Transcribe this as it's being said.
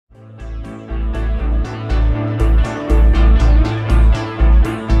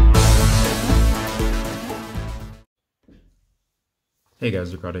Hey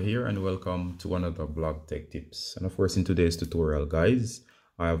guys, Ricardo here and welcome to another blog tech tips. And of course in today's tutorial guys,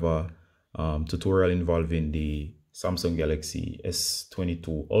 I have a tutorial involving the Samsung Galaxy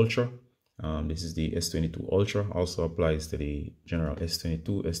S22 Ultra. This is the S22 Ultra, also applies to the general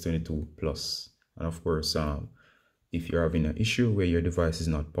S22, S22 Plus. And of course, if you're having an issue where your device is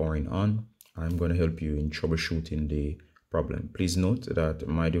not powering on, I'm going to help you in troubleshooting the problem. Please note that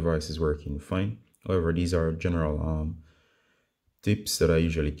my device is working fine. However, these are general tips that I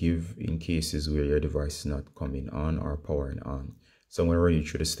usually give in cases where your device is not coming on or powering on. So I'm going to run you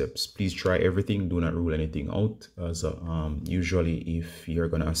through the steps. Please try everything. Do not rule anything out. As usually, if you're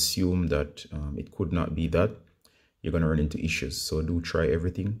going to assume that it could not be that, you're going to run into issues. So do try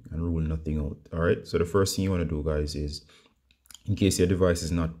everything and rule nothing out. All right. So the first thing you want to do, guys, is in case your device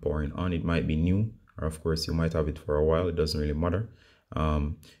is not powering on, it might be new, or of course you might have it for a while. It doesn't really matter.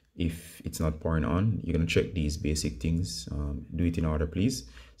 If it's not powering on, you're going to check these basic things. Do it in order, please.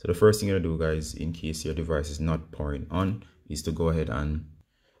 So the first thing you're going to do, guys, in case your device is not powering on, is to go ahead and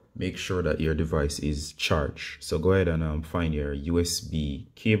make sure that your device is charged. So go ahead and find your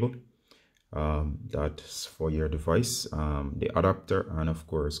USB cable that's for your device, the adapter, and of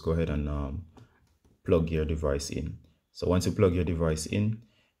course go ahead and plug your device in. So once you plug your device in,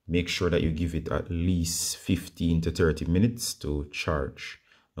 make sure that you give it at least 15 to 30 minutes to charge.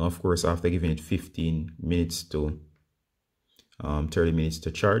 Now, of course, after giving it 15 minutes to 30 minutes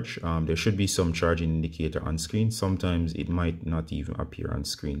to charge, there should be some charging indicator on screen. Sometimes it might not even appear on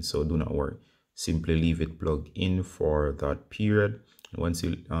screen, so do not worry. Simply leave it plugged in for that period. Once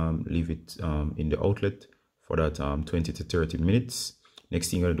you leave it in the outlet for that 20 to 30 minutes,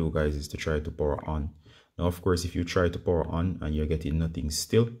 next thing you're gonna do, guys, is to try to power on. Now, of course, if you try to power on and you're getting nothing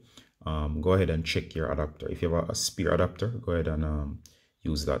still, go ahead and check your adapter. If you have a spare adapter, go ahead and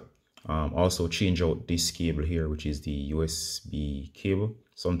use that. Also change out this cable here, which is the USB cable.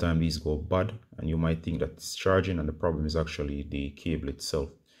 Sometimes these go bad and you might think that it's charging, and the problem is actually the cable itself.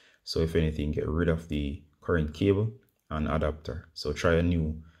 So if anything, get rid of the current cable and adapter. So try a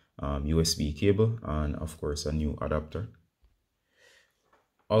new USB cable and of course a new adapter.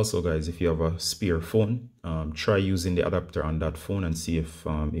 Also, guys, if you have a spare phone, try using the adapter on that phone and see if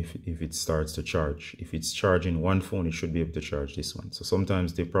it starts to charge. If it's charging one phone, it should be able to charge this one. So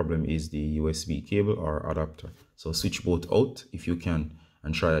sometimes the problem is the USB cable or adapter. So switch both out if you can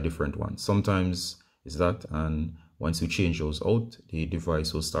and try a different one. Sometimes it's that, and once you change those out, the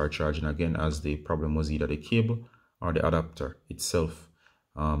device will start charging again, as the problem was either the cable or the adapter itself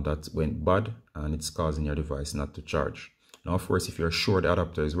that went bad and it's causing your device not to charge. Now, of course, if you're sure the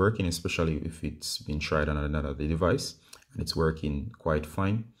adapter is working, especially if it's been tried on another device and it's working quite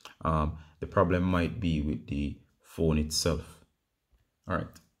fine, the problem might be with the phone itself. All right.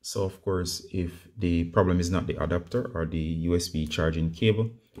 So, of course, if the problem is not the adapter or the USB charging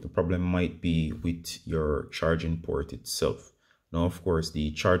cable, the problem might be with your charging port itself. Now, of course, the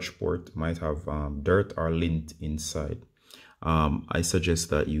charge port might have dirt or lint inside. I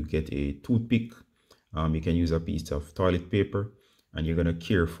suggest that you get a toothpick. You can use a piece of toilet paper and you're going to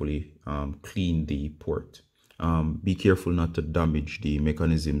carefully clean the port. Be careful not to damage the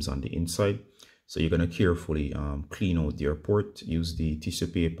mechanisms on the inside. So you're going to carefully clean out your port. Use the tissue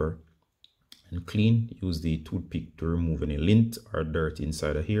paper and clean. Use the toothpick to remove any lint or dirt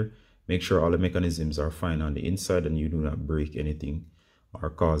inside of here. Make sure all the mechanisms are fine on the inside and you do not break anything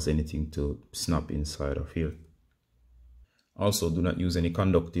or cause anything to snap inside of here. Also, do not use any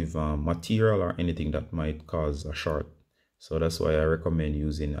conductive material or anything that might cause a short. So that's why I recommend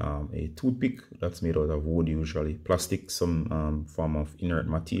using a toothpick that's made out of wood, usually plastic, some form of inert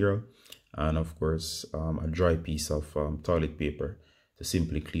material, and of course a dry piece of toilet paper to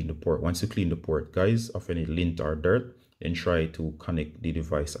simply clean the port. Once you clean the port, guys, of any lint or dirt, then try to connect the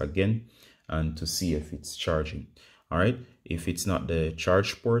device again and to see if it's charging. All right, if it's not the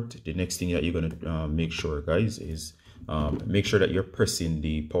charge port, the next thing that you're going to make sure, guys, is make sure that you're pressing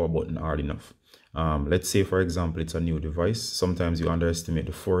the power button hard enough. Let's say, for example, it's a new device. Sometimes you underestimate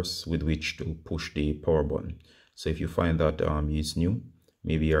the force with which to push the power button. So if you find that it's new,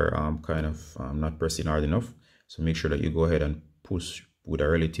 maybe you're kind of not pressing hard enough. So make sure that you go ahead and push with a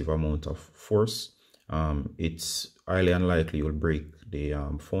relative amount of force. It's highly unlikely you'll break the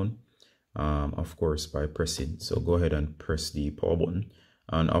phone, of course, by pressing. So go ahead and press the power button.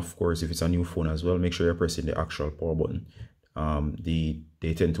 And of course, if it's a new phone as well, make sure you're pressing the actual power button.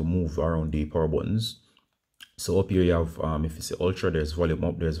 They tend to move around the power buttons. So up here you have, if it's the Ultra, there's volume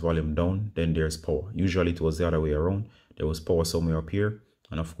up, there's volume down, then there's power. Usually it was the other way around. There was power somewhere up here,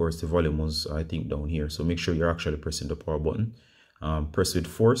 and of course the volume was, I think, down here. So make sure you're actually pressing the power button. Press with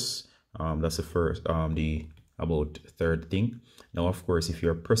force. That's the first, the about third thing. Now of course, if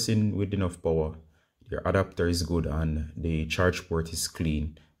you're pressing with enough power, your adapter is good and the charge port is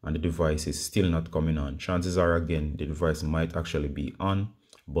clean and the device is still not coming on, chances are again the device might actually be on,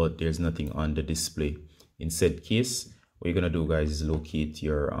 but there's nothing on the display. In said case, what you're gonna do, guys, is locate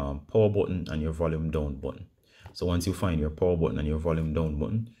your power button and your volume down button. So once you find your power button and your volume down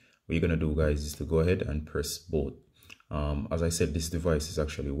button, what you're gonna do, guys, is to go ahead and press both. As I said, this device is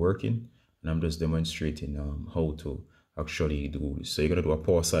actually working, and I'm just demonstrating how to actually do this. So you're gonna do a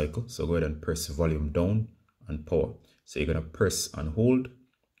power cycle. So go ahead and press volume down and power. So you're gonna press and hold.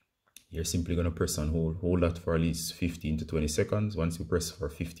 You're simply gonna press and hold that for at least 15 to 20 seconds. Once you press for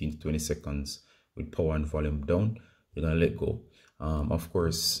 15 to 20 seconds with power and volume down, you're gonna let go. Of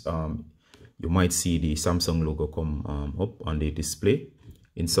course, you might see the Samsung logo come up on the display.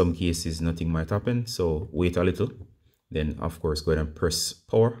 In some cases, nothing might happen, so wait a little. Then, of course, go ahead and press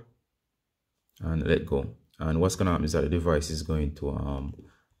power and let go. And what's gonna happen is that the device is going to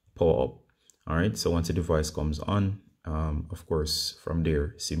power up. All right. So once the device comes on, of course, from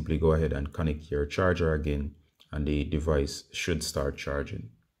there, simply go ahead and connect your charger again, and the device should start charging.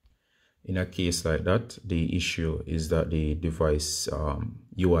 In a case like that, the issue is that the device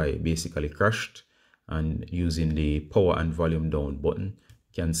UI basically crashed, and using the power and volume down button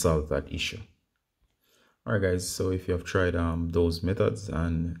can solve that issue. Alright guys, so if you have tried those methods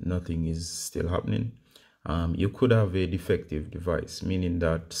and nothing is still happening, you could have a defective device, meaning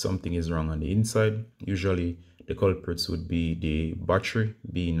that something is wrong on the inside. Usually the culprits would be the battery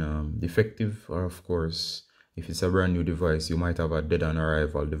being defective, or of course, if it's a brand new device, you might have a dead on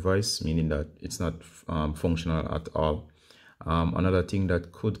arrival device, meaning that it's not functional at all. Another thing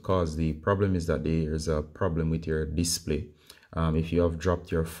that could cause the problem is that there's a problem with your display. If you have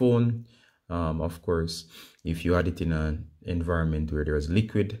dropped your phone, of course, if you had it in an environment where there's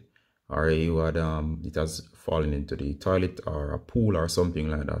liquid, or you had it has fallen into the toilet or a pool or something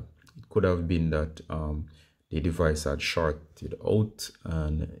like that, it could have been that the device had shorted out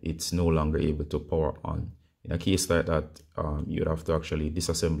and it's no longer able to power on. In a case like that, you'd have to actually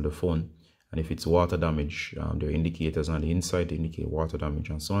disassemble the phone, and if it's water damage, there are indicators on the inside to indicate water damage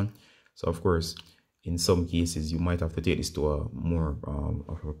and so on. So of course, in some cases, you might have to take this to a more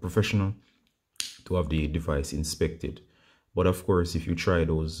of a professional to have the device inspected. But of course, if you try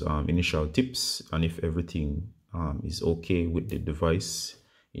those initial tips, and if everything is okay with the device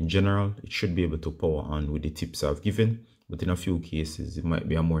in general, it should be able to power on with the tips I've given. But in a few cases, it might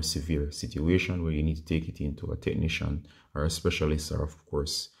be a more severe situation where you need to take it into a technician or a specialist, or of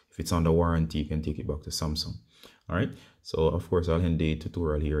course, if it's under warranty, you can take it back to Samsung. All right. So of course, I'll end the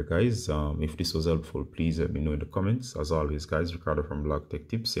tutorial here, guys. If this was helpful, please let me know in the comments. As always, guys, Ricardo from Blog Tech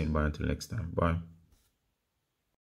Tips, saying bye until next time. Bye.